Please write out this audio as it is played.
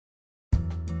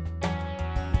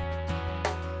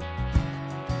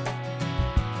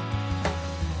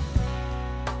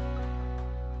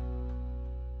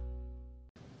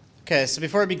Okay, so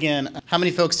before I begin, how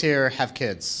many folks here have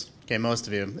kids? Okay, most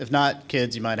of you. If not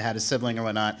kids, you might have had a sibling or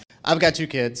whatnot. I've got 2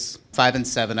 kids, 5 and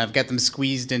 7. I've got them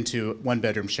squeezed into 1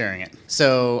 bedroom sharing it.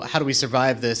 So how do we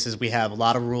survive this is we have a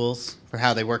lot of rules for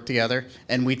how they work together,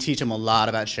 and we teach them a lot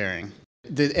about sharing.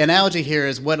 The analogy here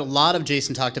is what a lot of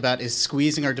Jason talked about is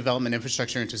squeezing our development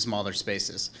infrastructure into smaller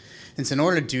spaces. And so in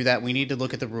order to do that, we need to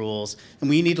look at the rules, and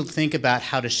we need to think about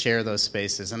how to share those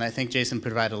spaces. And I think Jason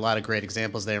provided a lot of great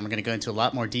examples there, and we're going to go into a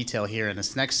lot more detail here in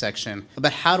this next section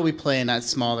about how do we play in that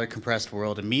smaller, compressed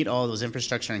world and meet all those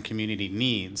infrastructure and community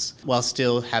needs while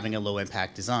still having a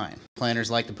low-impact design.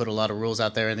 Planners like to put a lot of rules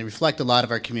out there, and they reflect a lot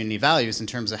of our community values in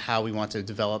terms of how we want to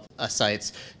develop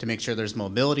sites to make sure there's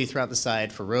mobility throughout the site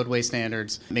for roadway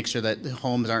standards, make sure that the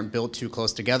homes aren't built too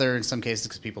close together in some cases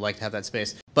because people like to have that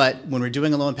space. But when we're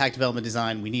doing a low-impact development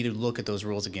design, we need to look at those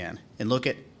rules again and look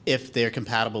at if they're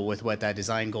compatible with what that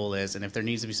design goal is and if there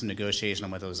needs to be some negotiation on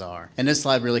what those are. And this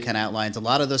slide really kind of outlines a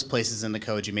lot of those places in the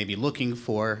code you may be looking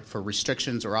for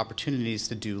restrictions or opportunities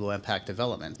to do low-impact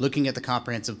development. Looking at the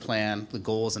comprehensive plan, the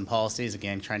goals and policies,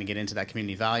 again, trying to get into that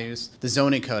community values. The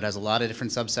zoning code has a lot of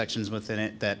different subsections within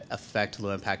it that affect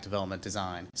low-impact development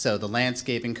design. So the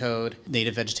landscaping code,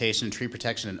 native vegetation, tree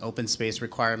protection, and open space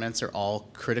requirements are all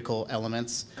critical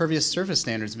elements. Pervious surface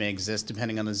standards may exist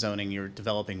depending on the zoning you're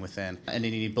developing within. And you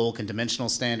need bulk and dimensional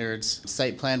standards.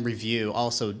 Site plan review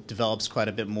also develops quite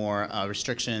a bit more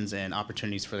restrictions and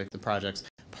opportunities for the projects.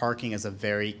 Parking is a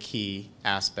very key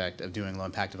aspect of doing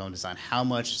low-impact development design. How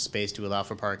much space do you allow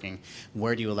for parking?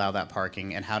 Where do you allow that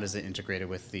parking? And how does it integrate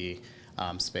with the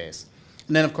space?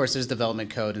 And then, of course, there's development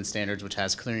code and standards, which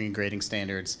has clearing and grading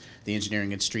standards, the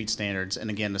engineering and street standards, and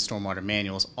again, the stormwater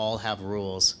manuals all have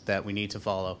rules that we need to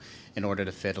follow in order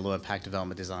to fit a low-impact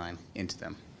development design into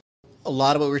them. A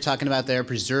lot of what we're talking about there,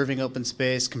 preserving open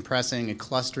space, compressing and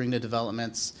clustering the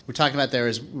developments, we're talking about there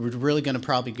is we're really going to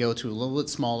probably go to a little bit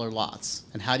smaller lots.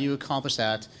 And how do you accomplish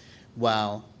that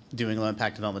while doing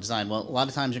low-impact development design? Well, a lot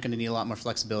of times you're going to need a lot more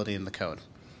flexibility in the code.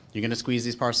 You're going to squeeze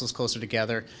these parcels closer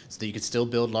together so that you can still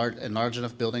build large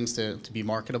enough buildings to be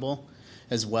marketable,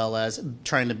 as well as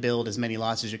trying to build as many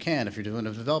lots as you can. If you're doing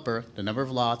a developer, the number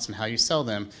of lots and how you sell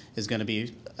them is going to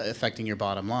be affecting your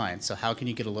bottom line. So how can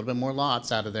you get a little bit more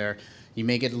lots out of there? You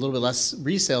may get a little bit less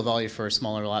resale value for a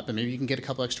smaller lot, but maybe you can get a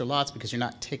couple extra lots because you're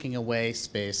not taking away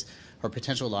space or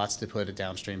potential lots to put a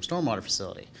downstream stormwater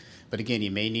facility. But again,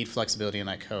 you may need flexibility in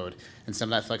that code, and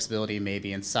some of that flexibility may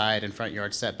be in side and front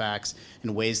yard setbacks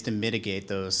and ways to mitigate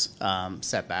those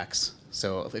setbacks.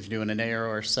 So if you're doing a narrow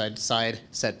or side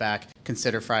setback,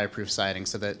 consider fireproof siding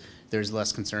so that there's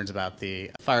less concerns about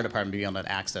the fire department being able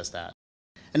to access that.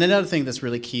 And another thing that's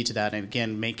really key to that, and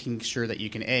again, making sure that you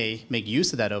can make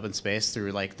use of that open space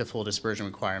through like the full dispersion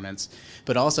requirements,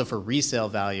 but also for resale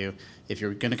value, if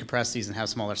you're going to compress these and have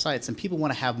smaller sites, and people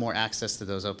want to have more access to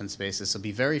those open spaces. So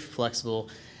be very flexible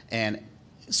and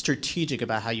strategic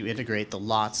about how you integrate the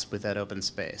lots with that open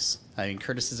space. I mean,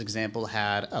 Curtis's example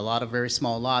had a lot of very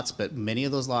small lots, but many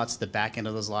of those lots, the back end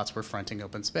of those lots were fronting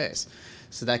open space.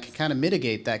 So that can kind of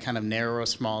mitigate that kind of narrow,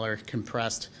 smaller,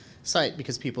 compressed site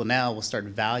because people now will start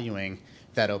valuing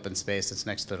that open space that's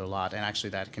next to the lot, and actually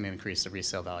that can increase the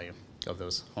resale value of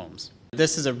those homes.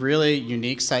 This is a really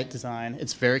unique site design.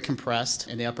 It's very compressed.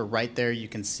 In the upper right there, you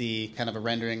can see kind of a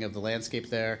rendering of the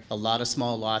landscape there. A lot of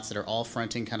small lots that are all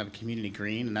fronting kind of a community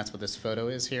green, and that's what this photo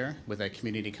is here, with a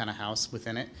community kind of house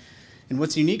within it. And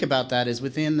what's unique about that is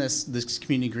within this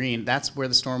community green, that's where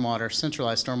the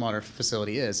centralized stormwater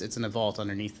facility is. It's in a vault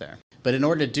underneath there. But in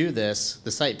order to do this, the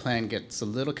site plan gets a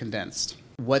little condensed.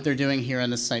 What they're doing here on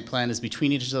this site plan is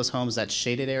between each of those homes, that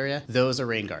shaded area, those are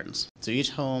rain gardens. So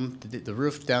each home, the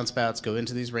roof downspouts go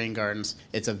into these rain gardens.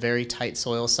 It's a very tight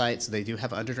soil site, so they do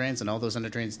have underdrains, and all those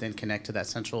underdrains then connect to that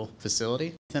central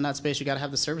facility. Within that space, you got to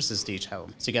have the services to each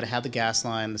home. So you got to have the gas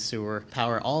line, the sewer,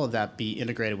 power, all of that be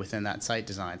integrated within that site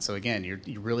design. So again,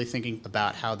 you're really thinking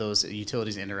about how those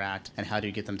utilities interact and how do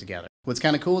you get them together. What's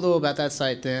kind of cool though about that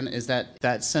site then is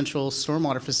that central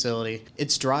stormwater facility,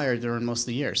 it's drier during most of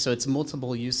the year, so it's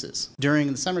multiple uses.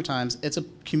 During the summer times, it's a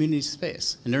community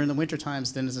space, and during the winter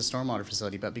times, then it's a stormwater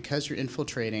facility. But because you're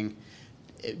infiltrating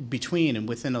between and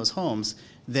within those homes,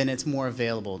 then it's more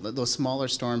available. Those smaller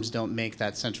storms don't make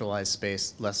that centralized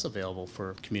space less available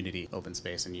for community open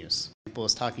space and use. People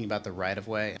is talking about the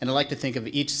right-of-way, and I like to think of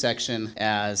each section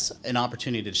as an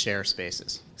opportunity to share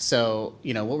spaces. So,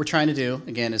 what we're trying to do,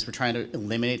 again, is we're trying to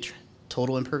eliminate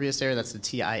total impervious area, that's the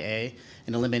TIA,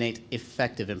 and eliminate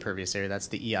effective impervious area, that's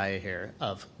the EIA here,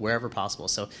 of wherever possible.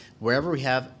 So wherever we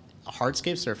have a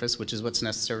hardscape surface, which is what's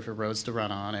necessary for roads to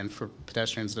run on and for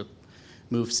pedestrians to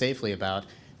move safely about,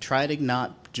 try to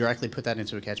not directly put that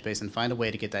into a catch basin. Find a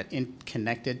way to get that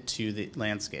connected to the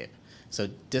landscape. So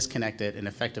disconnect it and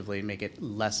effectively make it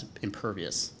less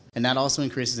impervious. And that also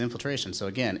increases infiltration. So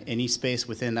again, any space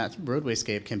within that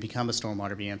roadwayscape can become a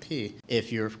stormwater BMP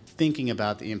if you're thinking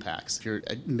about the impacts. If you're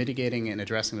mitigating and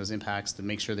addressing those impacts to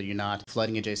make sure that you're not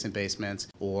flooding adjacent basements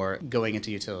or going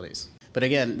into utilities. But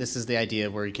again, this is the idea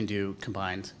where you can do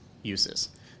combined uses.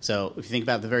 So if you think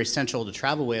about the very central to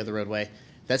travel way of the roadway,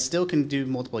 that still can do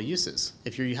multiple uses.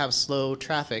 If you have slow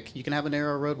traffic, you can have a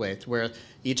narrow roadway where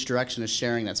each direction is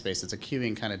sharing that space. It's a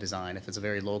queuing kind of design if it's a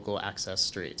very local access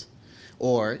street.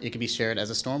 Or it could be shared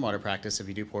as a stormwater practice if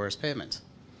you do porous pavement.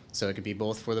 So it could be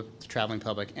both for the traveling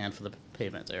public and for the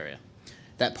pavement area.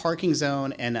 That parking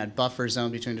zone and that buffer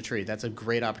zone between the tree, that's a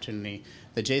great opportunity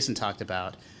that Jason talked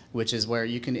about, which is where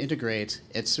you can integrate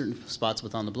at certain spots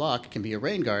within the block. It can be a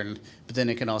rain garden, but then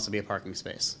it can also be a parking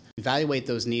space. Evaluate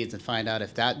those needs and find out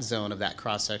if that zone of that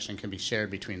cross section can be shared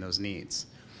between those needs.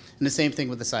 And the same thing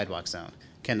with the sidewalk zone.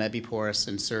 Can that be porous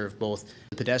and serve both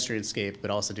the pedestrian scape but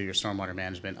also do your stormwater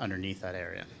management underneath that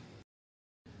area?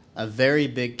 A very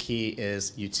big key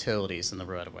is utilities in the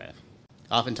roadway.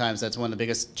 Oftentimes that's one of the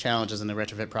biggest challenges in the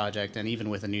retrofit project and even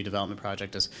with a new development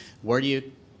project is where do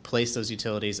you place those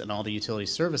utilities and all the utility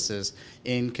services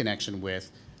in connection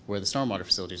with where the stormwater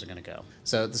facilities are going to go.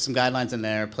 So there's some guidelines in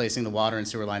there, placing the water and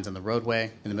sewer lines on the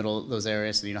roadway in the middle of those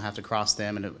areas so you don't have to cross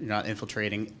them and you're not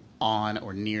infiltrating on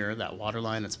or near that water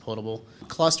line that's potable.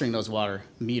 Clustering those water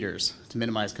meters to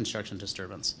minimize construction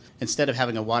disturbance. Instead of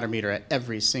having a water meter at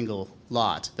every single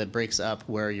lot that breaks up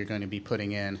where you're going to be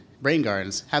putting in rain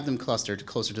gardens, have them clustered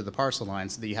closer to the parcel line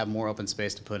so that you have more open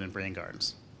space to put in rain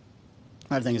gardens.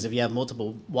 Another thing is if you have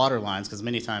multiple water lines, because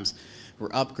many times we're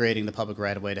upgrading the public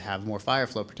right-of-way to have more fire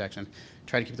flow protection,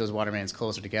 try to keep those water mains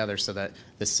closer together so that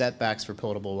the setbacks for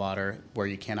potable water where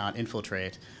you cannot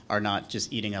infiltrate are not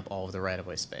just eating up all of the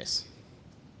right-of-way space.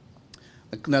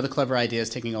 Another clever idea is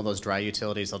taking all those dry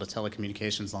utilities, all the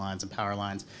telecommunications lines and power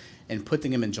lines, and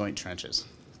putting them in joint trenches.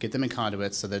 Get them in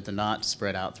conduits so that they're not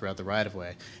spread out throughout the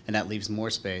right-of-way, and that leaves more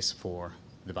space for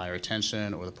the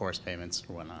bioretention or the porous pavements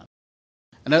or whatnot.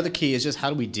 Another key is just how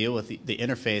do we deal with the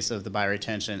interface of the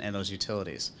bioretention and those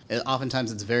utilities.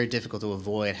 Oftentimes it's very difficult to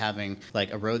avoid having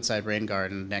like a roadside rain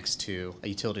garden next to a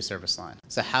utility service line.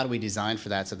 So how do we design for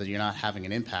that so that you're not having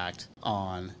an impact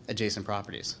on adjacent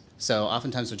properties? So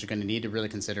oftentimes what you're going to need to really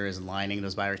consider is lining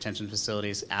those bioretention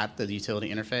facilities at the utility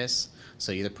interface.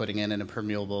 So either putting in an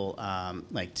impermeable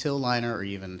like till liner or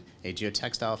even a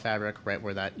geotextile fabric right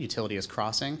where that utility is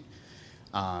crossing.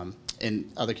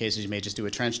 In other cases, you may just do a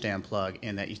trench dam plug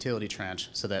in that utility trench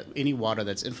so that any water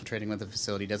that's infiltrating with the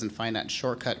facility doesn't find that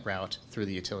shortcut route through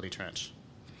the utility trench.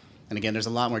 And again, there's a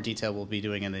lot more detail we'll be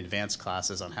doing in the advanced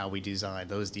classes on how we design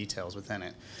those details within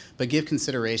it. But give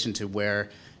consideration to where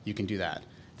you can do that.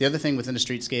 The other thing within a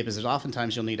streetscape is that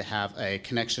oftentimes you'll need to have a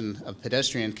connection of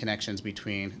pedestrian connections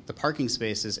between the parking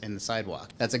spaces and the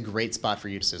sidewalk. That's a great spot for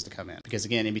uses to come in because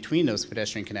again, in between those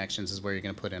pedestrian connections is where you're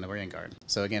going to put in a rain garden.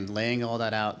 So again, laying all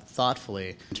that out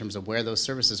thoughtfully in terms of where those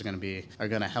services are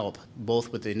going to help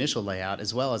both with the initial layout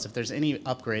as well as if there's any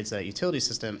upgrades to that utility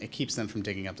system, it keeps them from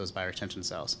digging up those bioretention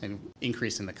cells and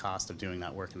increasing the cost of doing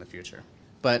that work in the future.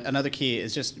 But another key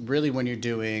is just really when you're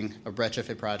doing a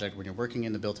retrofit project, when you're working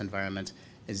in the built environment,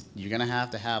 is you're going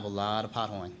to have a lot of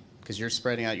potholing because you're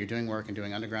spreading out, you're doing work and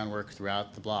doing underground work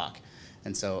throughout the block.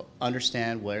 And so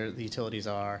understand where the utilities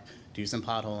are, do some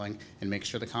potholing, and make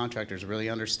sure the contractors really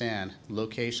understand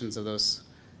locations of those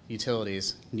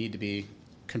utilities need to be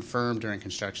confirmed during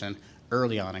construction,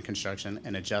 early on in construction,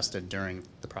 and adjusted during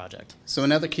the project. So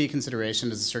another key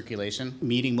consideration is the circulation,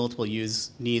 meeting multiple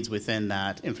use needs within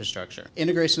that infrastructure.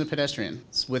 Integration of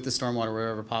pedestrians with the stormwater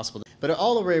wherever possible. But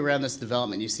all the way around this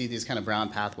development, you see these kind of brown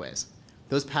pathways.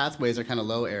 Those pathways are kind of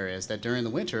low areas that during the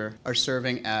winter are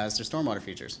serving as their stormwater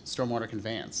features, stormwater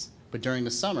conveyance. But during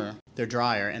the summer, they're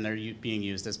drier and they're being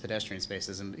used as pedestrian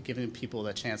spaces and giving people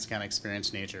a chance to kind of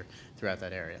experience nature throughout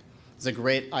that area. It's a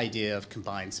great idea of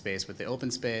combined space with the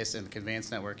open space and the conveyance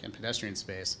network and pedestrian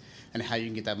space and how you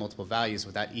can get that multiple values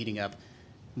without eating up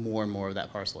more and more of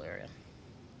that parcel area.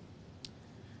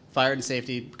 Fire and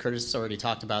safety, Curtis already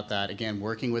talked about that. Again,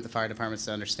 working with the fire departments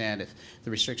to understand if the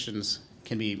restrictions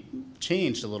can be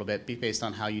changed a little bit based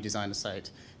on how you design the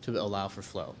site to allow for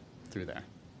flow through there.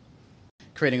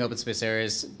 Creating open space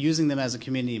areas, using them as a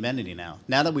community amenity now.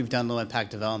 Now that we've done low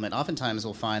impact development, oftentimes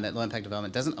we'll find that low impact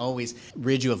development doesn't always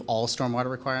rid you of all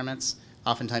stormwater requirements.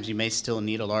 Oftentimes you may still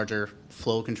need a larger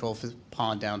flow control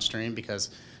pond downstream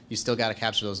because you still got to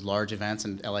capture those large events,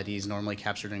 and LIDs normally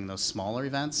capture during those smaller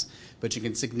events. But you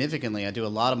can significantly, I do a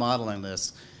lot of modeling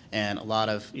this, and a lot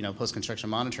of post-construction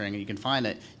monitoring, you can find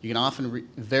that you can often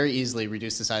very easily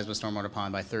reduce the size of a stormwater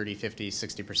pond by 30, 50,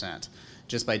 60%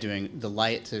 just by doing the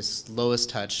lightest, lowest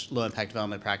touch, low impact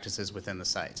development practices within the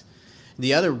site.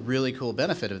 The other really cool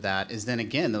benefit of that is then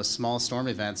again, those small storm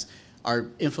events are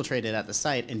infiltrated at the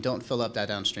site and don't fill up that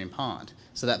downstream pond.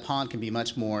 So that pond can be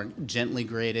much more gently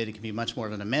graded. It can be much more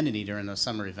of an amenity during those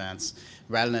summer events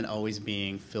rather than always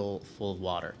being full of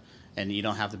water. And you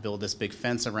don't have to build this big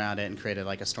fence around it and create it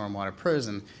like a stormwater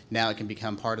prison. Now it can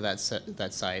become part of that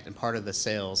site and part of the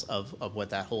sales of what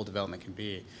that whole development can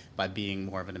be by being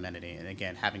more of an amenity and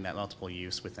again, having that multiple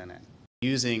use within it.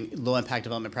 Using low-impact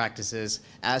development practices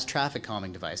as traffic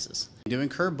calming devices. Doing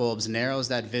curb bulbs narrows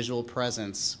that visual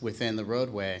presence within the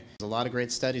roadway. There's a lot of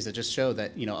great studies that just show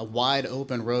that a wide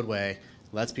open roadway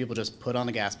lets people just put on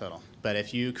the gas pedal. But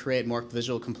if you create more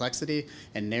visual complexity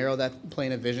and narrow that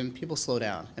plane of vision, people slow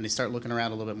down and they start looking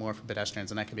around a little bit more for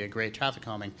pedestrians, and that can be a great traffic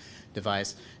calming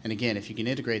device. And again, if you can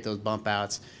integrate those bump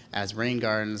outs as rain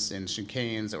gardens and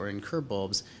chicanes or in curb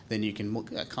bulbs, then you can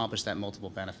accomplish that multiple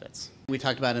benefits. We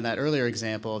talked about in that earlier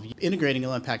example of integrating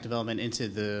low impact development into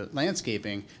the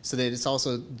landscaping so that it's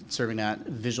also serving that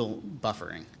visual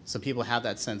buffering. So people have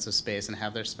that sense of space and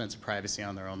have their sense of privacy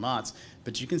on their own lots,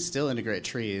 but you can still integrate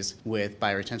trees with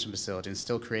bioretention facilities and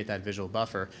still create that visual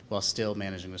buffer while still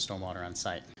managing the stormwater on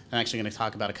site. I'm actually going to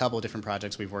talk about a couple of different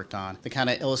projects we've worked on that kind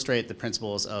of illustrate the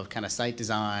principles of kind of site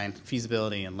design,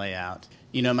 feasibility, and layout.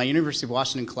 My University of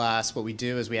Washington class, what we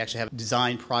do is we actually have a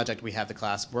design project we have the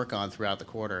class work on throughout the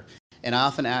quarter. And I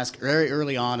often ask very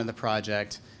early on in the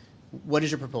project, what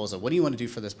is your proposal? What do you want to do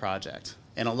for this project?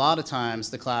 And a lot of times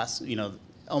the class,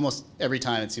 almost every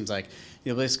time it seems like,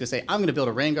 basically say, I'm going to build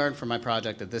a rain garden for my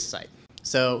project at this site.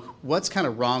 So what's kind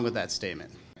of wrong with that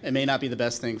statement? It may not be the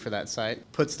best thing for that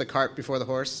site. Puts the cart before the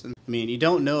horse. You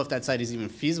don't know if that site is even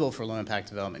feasible for low impact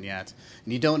development yet.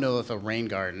 And you don't know if a rain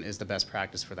garden is the best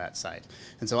practice for that site.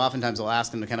 And so oftentimes I'll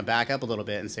ask them to kind of back up a little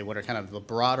bit and say, what are kind of the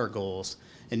broader goals?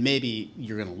 And maybe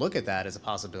you're going to look at that as a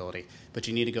possibility, but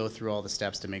you need to go through all the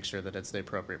steps to make sure that it's the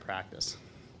appropriate practice.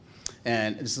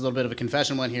 And this is a little bit of a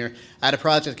confession one here. I had a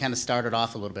project that kind of started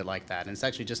off a little bit like that, and it's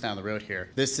actually just down the road here.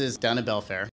 This is down in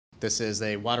Belfair. This is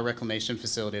a water reclamation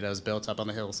facility that was built up on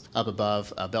the hills up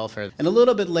above Belfair. And a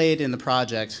little bit late in the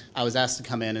project, I was asked to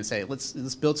come in and say, let's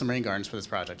build some rain gardens for this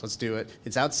project. Let's do it.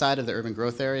 It's outside of the urban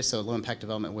growth area, so low impact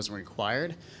development wasn't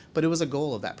required, but it was a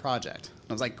goal of that project. And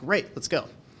I was like, great, let's go.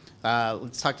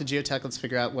 Let's talk to geotech. Let's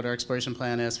figure out what our exploration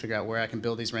plan is, figure out where I can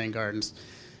build these rain gardens.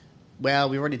 Well,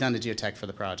 we've already done the geotech for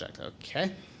the project.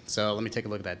 Okay, so let me take a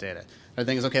look at that data. The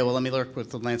thing is, okay, well, let me work with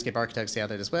the landscape architects, see how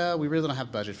that is. Well, we really don't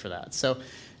have budget for that. So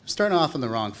starting off on the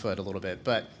wrong foot a little bit,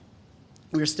 but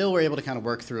we were able to kind of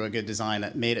work through a good design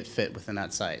that made it fit within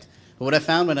that site. But what I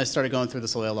found when I started going through the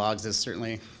soil logs is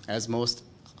certainly, as most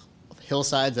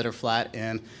hillsides that are flat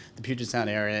in the Puget Sound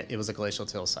area, it was a glacial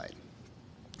till site.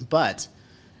 But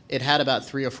it had about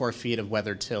 3 or 4 feet of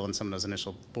weathered till in some of those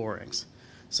initial borings.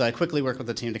 So I quickly worked with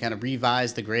the team to kind of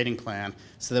revise the grading plan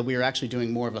so that we were actually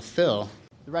doing more of a fill.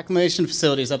 The reclamation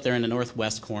facility is up there in the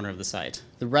northwest corner of the site.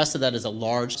 The rest of that is a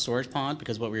large storage pond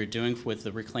because what we were doing with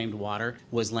the reclaimed water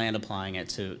was land applying it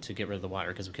to get rid of the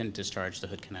water because we couldn't discharge the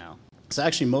Hood Canal. So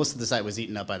actually most of the site was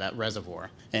eaten up by that reservoir.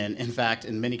 And in fact,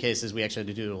 in many cases, we actually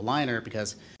had to do a liner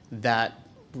because that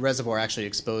reservoir actually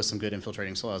exposed some good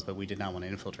infiltrating soils, but we did not want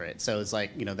to infiltrate. So it's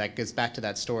like, that gets back to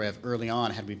that story of early on,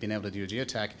 had we been able to do a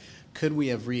geotech, could we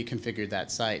have reconfigured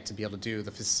that site to be able to do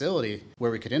the facility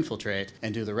where we could infiltrate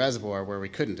and do the reservoir where we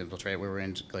couldn't infiltrate, where we're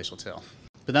in glacial till.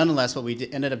 But nonetheless, what we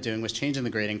ended up doing was changing the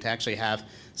grading to actually have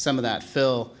some of that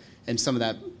fill and some of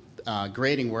that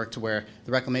grading work to where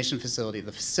the reclamation facility,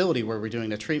 the facility where we're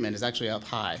doing the treatment, is actually up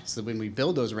high. So when we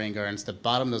build those rain gardens, the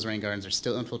bottom of those rain gardens are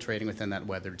still infiltrating within that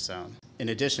weathered zone. In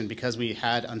addition, because we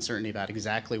had uncertainty about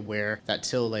exactly where that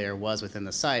till layer was within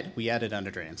the site, we added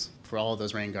underdrains for all of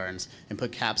those rain gardens and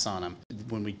put caps on them.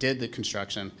 When we did the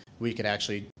construction, we could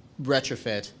actually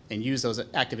retrofit and use those,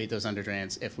 activate those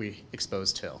underdrains if we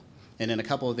exposed till. And in a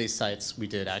couple of these sites, we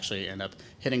did actually end up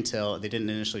hitting till. They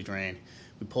didn't initially drain.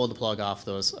 We pulled the plug off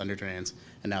those underdrains,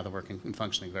 and now they're working and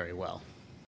functioning very well.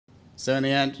 So in the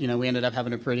end, we ended up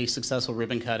having a pretty successful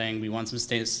ribbon cutting. We won some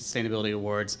sustainability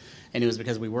awards, and it was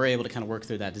because we were able to kind of work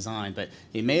through that design. But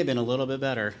it may have been a little bit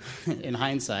better in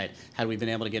hindsight had we been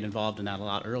able to get involved in that a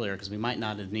lot earlier, because we might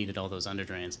not have needed all those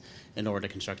underdrains in order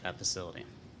to construct that facility.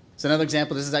 So another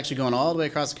example, this is actually going all the way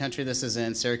across the country. This is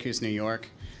in Syracuse, New York.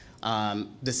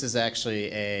 This is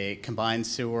actually a combined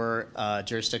sewer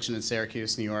jurisdiction in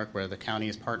Syracuse, New York, where the county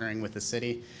is partnering with the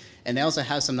city. And they also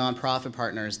have some nonprofit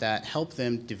partners that help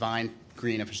them define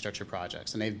green infrastructure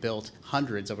projects, and they've built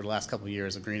hundreds over the last couple of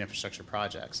years of green infrastructure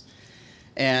projects.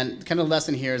 And kind of the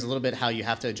lesson here is a little bit how you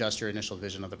have to adjust your initial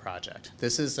vision of the project.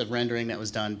 This is a rendering that was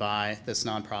done by this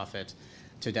nonprofit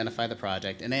to identify the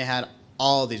project, and they had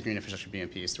all of these green infrastructure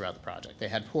BMPs throughout the project. They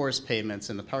had porous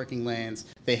pavements in the parking lanes.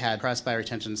 They had pressed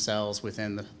bioretention cells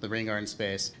within the rain garden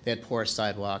space. They had porous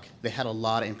sidewalk. They had a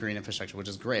lot of green infrastructure, which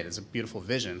is great. It's a beautiful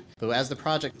vision. But as the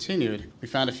project continued, we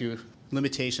found a few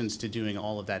limitations to doing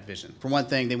all of that vision. For one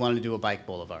thing, they wanted to do a bike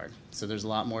boulevard, so there's a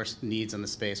lot more needs on the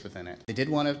space within it. They did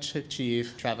want to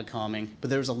achieve traffic calming, but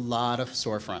there was a lot of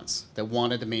storefronts that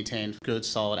wanted to maintain good,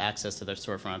 solid access to their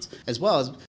storefronts, as well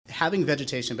as having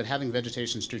vegetation, but having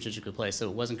vegetation strategically placed so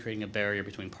it wasn't creating a barrier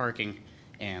between parking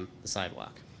and the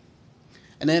sidewalk.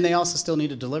 And then they also still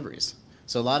needed deliveries.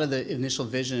 So a lot of the initial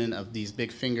vision of these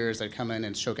big fingers that come in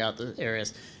and choke out the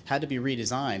areas had to be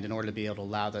redesigned in order to be able to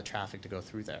allow the traffic to go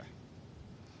through there.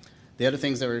 The other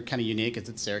things that were kind of unique is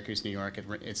it's Syracuse, New York.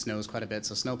 It snows quite a bit,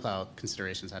 so snowplow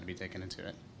considerations had to be taken into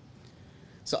it.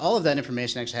 So all of that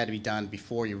information actually had to be done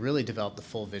before you really develop the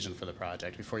full vision for the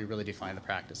project, before you really define the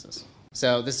practices.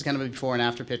 So this is kind of a before and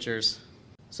after pictures.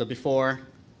 So before,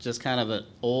 just kind of an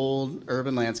old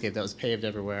urban landscape that was paved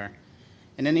everywhere.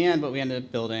 And in the end, what we ended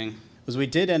up building was we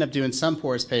did end up doing some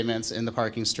porous pavements in the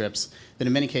parking strips, but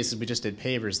in many cases we just did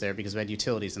pavers there because we had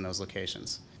utilities in those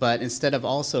locations. But instead of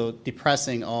also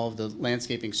depressing all of the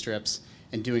landscaping strips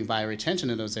and doing bioretention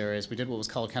in those areas, we did what was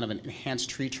called kind of an enhanced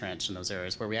tree trench in those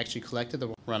areas, where we actually collected the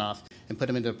runoff and put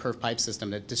them into a perf pipe system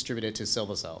that distributed to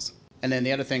silva cells. And then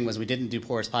the other thing was we didn't do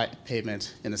porous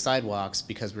pavement in the sidewalks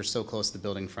because we're so close to the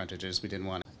building frontages, we didn't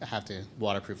want to have to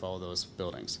waterproof all of those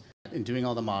buildings. In doing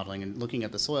all the modeling and looking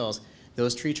at the soils,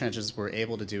 those tree trenches were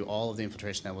able to do all of the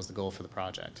infiltration that was the goal for the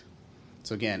project.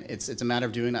 So again, it's a matter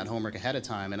of doing that homework ahead of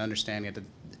time and understanding that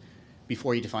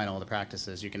before you define all the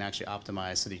practices, you can actually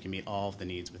optimize so that you can meet all of the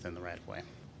needs within the right-of-way.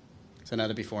 So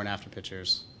another before and after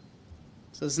pictures.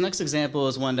 So this next example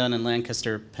is one done in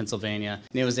Lancaster, Pennsylvania.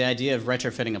 And it was the idea of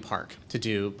retrofitting a park to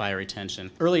do bioretention.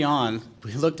 Early on,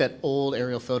 we looked at old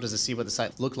aerial photos to see what the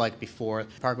site looked like before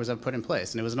the park was ever put in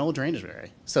place. And it was an old drainage area.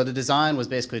 So the design was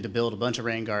basically to build a bunch of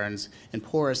rain gardens in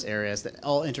porous areas that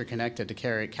all interconnected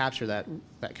to capture that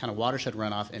kind of watershed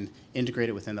runoff and integrate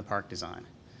it within the park design.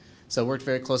 So worked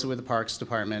very closely with the Parks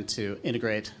Department to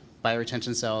integrate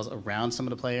bioretention cells around some of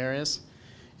the play areas.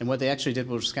 And what they actually did,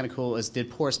 which was kind of cool, is did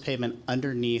porous pavement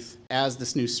underneath as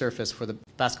this new surface for the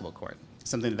basketball court.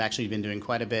 Something they've actually been doing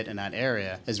quite a bit in that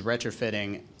area is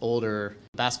retrofitting older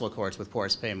basketball courts with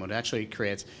porous pavement.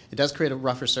 It does create a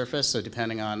rougher surface, so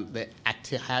depending on the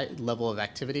high level of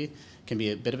activity, can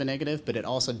be a bit of a negative, but it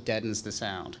also deadens the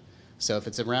sound. So if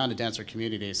it's around a denser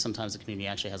community, sometimes the community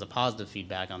actually has a positive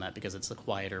feedback on that because it's a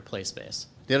quieter play space.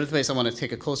 The other place I want to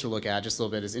take a closer look at just a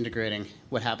little bit is integrating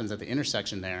what happens at the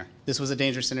intersection there. This was a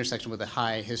dangerous intersection with a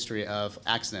high history of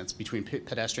accidents between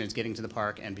pedestrians getting to the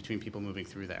park and between people moving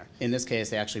through there. In this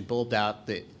case, they actually bulbed out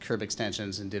the curb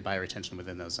extensions and did bioretention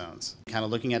within those zones. Kind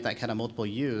of looking at that kind of multiple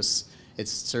use,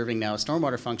 it's serving now a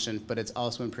stormwater function, but it's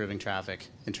also improving traffic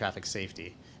and traffic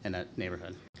safety in that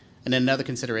neighborhood. And then another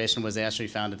consideration was they actually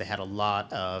found that they had a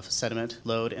lot of sediment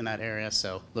load in that area,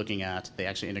 so they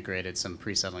actually integrated some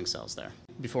pre-settling cells there.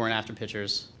 Before and after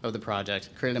pictures of the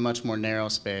project created a much more narrow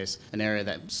space, an area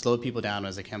that slowed people down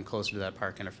as they came closer to that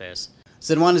park interface.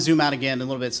 So I want to zoom out again a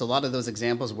little bit. So a lot of those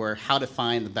examples were how to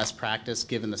find the best practice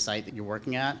given the site that you're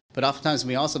working at. But oftentimes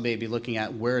we also may be looking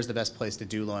at where is the best place to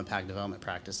do low-impact development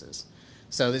practices.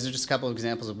 So these are just a couple of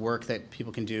examples of work that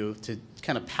people can do to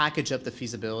kind of package up the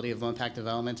feasibility of low-impact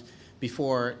development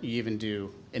before you even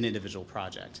do an individual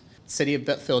project. City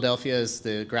of Philadelphia is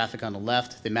the graphic on the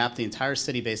left. They mapped the entire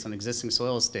city based on existing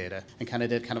soils data and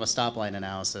did a stoplight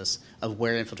analysis of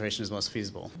where infiltration is most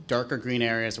feasible. Darker green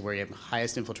areas are where you have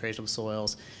highest infiltration of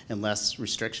soils and less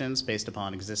restrictions based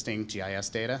upon existing GIS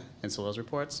data and soils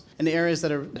reports. And the areas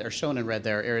that are shown in red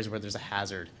there are areas where there's a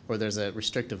hazard or there's a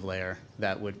restrictive layer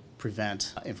that would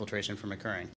prevent infiltration from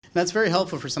occurring. And that's very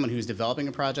helpful for someone who's developing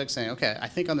a project saying, okay, I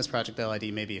think on this project the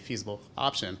LID may be a feasible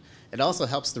option. It also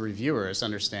helps the reviewers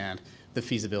understand the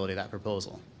feasibility of that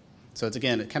proposal. So it's,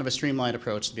 again, kind of a streamlined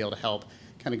approach to be able to help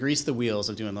kind of grease the wheels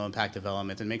of doing low-impact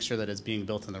development and make sure that it's being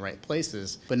built in the right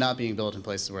places, but not being built in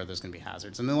places where there's going to be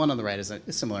hazards. And the one on the right is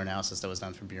a similar analysis that was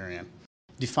done for Burien.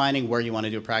 Defining where you want to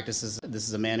do practices. This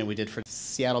is a manual we did for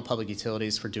Seattle Public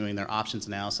Utilities for doing their options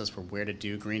analysis for where to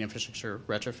do green infrastructure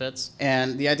retrofits.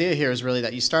 And the idea here is really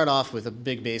that you start off with a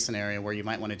big basin area where you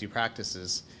might want to do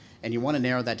practices, and you want to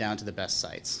narrow that down to the best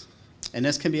sites. And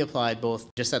this can be applied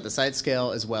both just at the site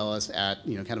scale as well as at,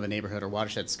 kind of a neighborhood or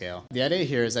watershed scale. The idea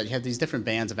here is that you have these different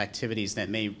bands of activities that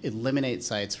may eliminate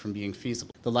sites from being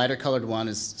feasible. The lighter colored one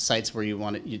is sites where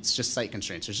it's just site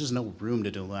constraints. There's just no room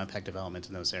to do low impact development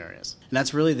in those areas. And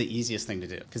that's really the easiest thing to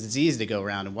do, because it's easy to go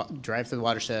around and drive through the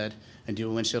watershed and do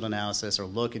a windshield analysis or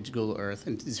look at Google Earth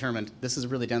and determine this is a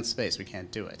really dense space, we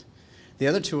can't do it. The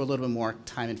other two are a little bit more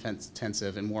time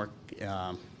intensive and more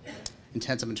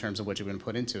intensive in terms of what you're going to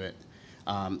put into it.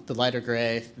 The lighter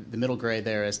gray, the middle gray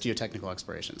there is geotechnical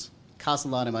explorations. It costs a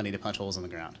lot of money to punch holes in the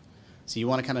ground. So you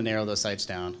want to kind of narrow those sites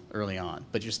down early on,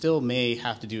 but you still may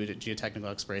have to do a geotechnical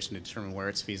exploration to determine where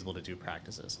it's feasible to do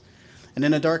practices. And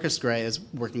then the darkest gray is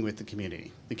working with the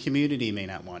community. The community may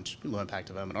not want low impact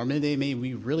development, or maybe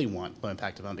we really want low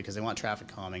impact development because they want traffic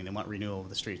calming, they want renewal of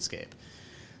the streetscape.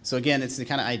 So again, it's the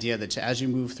kind of idea that as you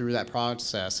move through that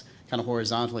process, kind of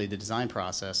horizontally, the design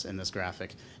process in this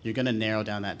graphic, you're going to narrow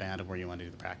down that band of where you want to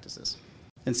do the practices.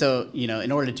 And so,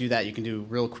 in order to do that, you can do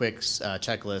real quick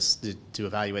checklists to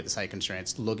evaluate the site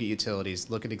constraints, look at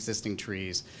utilities, look at existing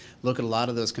trees, look at a lot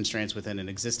of those constraints within an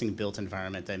existing built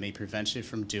environment that may prevent you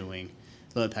from doing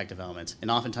low impact development. And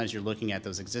oftentimes you're looking at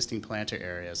those existing planter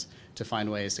areas to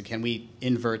find ways to, can we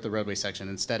invert the roadway section?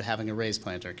 Instead of having a raised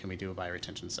planter, can we do a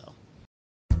bioretention cell?